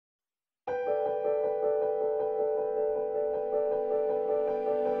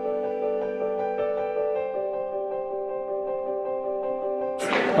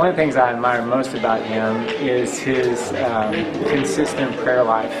One of the things I admire most about him is his consistent prayer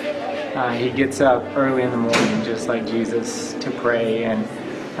life. He gets up early in the morning, just like Jesus, to pray, and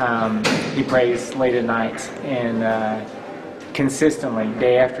he prays late at night, and consistently,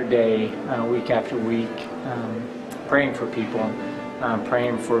 day after day, week after week, praying for people,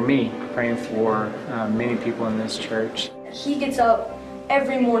 praying for me, praying for many people in this church. He gets up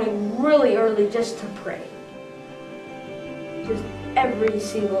every morning really early just to pray. Just every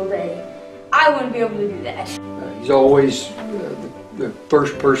single day. I wouldn't be able to do that. He's always the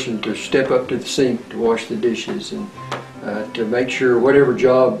first person to step up to the sink to wash the dishes and to make sure whatever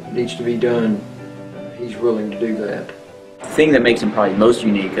job needs to be done, he's willing to do that. The thing that makes him probably most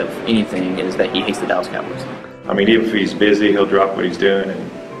unique of anything is that he hates the Dallas Cowboys. I mean, even if he's busy, he'll drop what he's doing,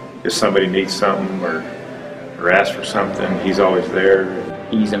 and if somebody needs something or asks for something, he's always there.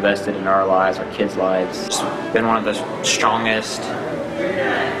 He's invested in our lives, our kids' lives. He's been one of the strongest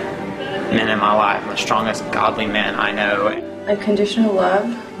men in my life, the strongest godly man I know. Unconditional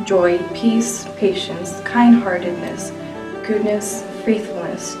love, joy, peace, patience, kind-heartedness, goodness,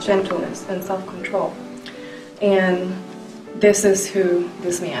 faithfulness, gentleness, and self-control. And this is who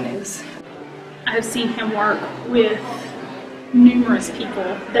this man is. I've seen him work with numerous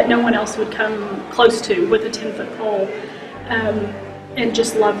people that no one else would come close to with a 10-foot pole, and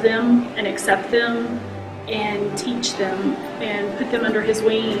just love them and accept them and teach them and put them under his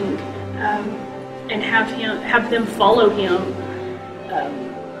wing, and have them follow him,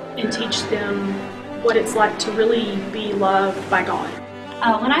 and teach them what it's like to really be loved by God.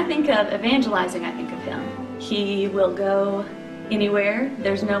 When I think of evangelizing, I think of him. He will go anywhere.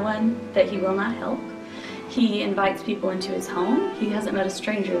 There's no one that he will not help. He invites people into his home. He hasn't met a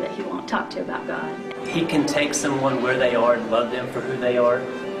stranger that he won't talk to about God. He can take someone where they are and love them for who they are,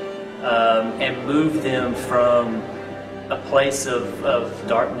 and move them from a place of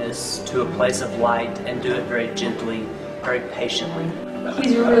darkness to a place of light, and do it very gently, very patiently.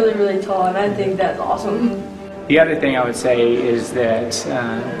 He's really, really tall, and I think that's awesome. The other thing I would say is that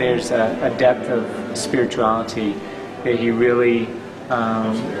there's a depth of spirituality that he really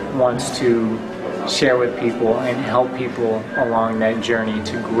wants to share with people and help people along that journey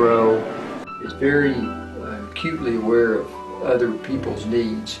to grow. He's very acutely aware of other people's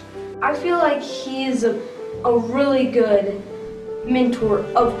needs. I feel like he is a really good mentor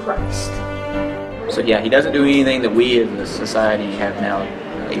of Christ. So yeah, he doesn't do anything that we as a society have now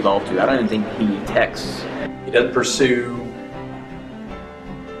evolved to. I don't even think he texts. He doesn't pursue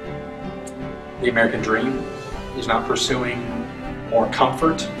the American dream. He's not pursuing more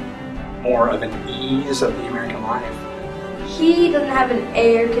comfort, more of an ease of the American life. He doesn't have an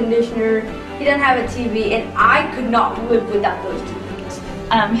air conditioner, he doesn't have a TV, and I could not live without those two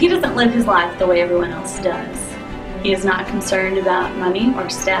things. He doesn't live his life the way everyone else does. He is not concerned about money or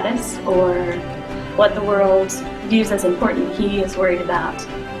status or what the world views as important. He is worried about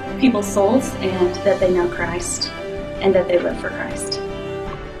people's souls and that they know Christ and that they live for Christ.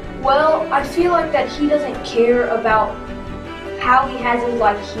 Well, I feel like that he doesn't care about how he has his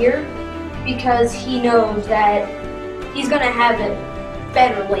life here, because he knows that he's going to have it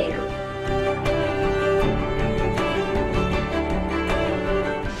better later.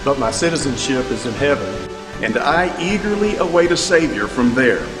 But my citizenship is in heaven, and I eagerly await a Savior from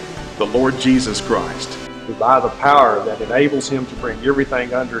there, the Lord Jesus Christ, who by the power that enables him to bring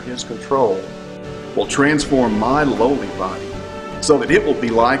everything under his control will transform my lowly body so that it will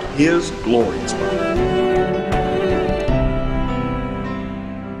be like his glorious body.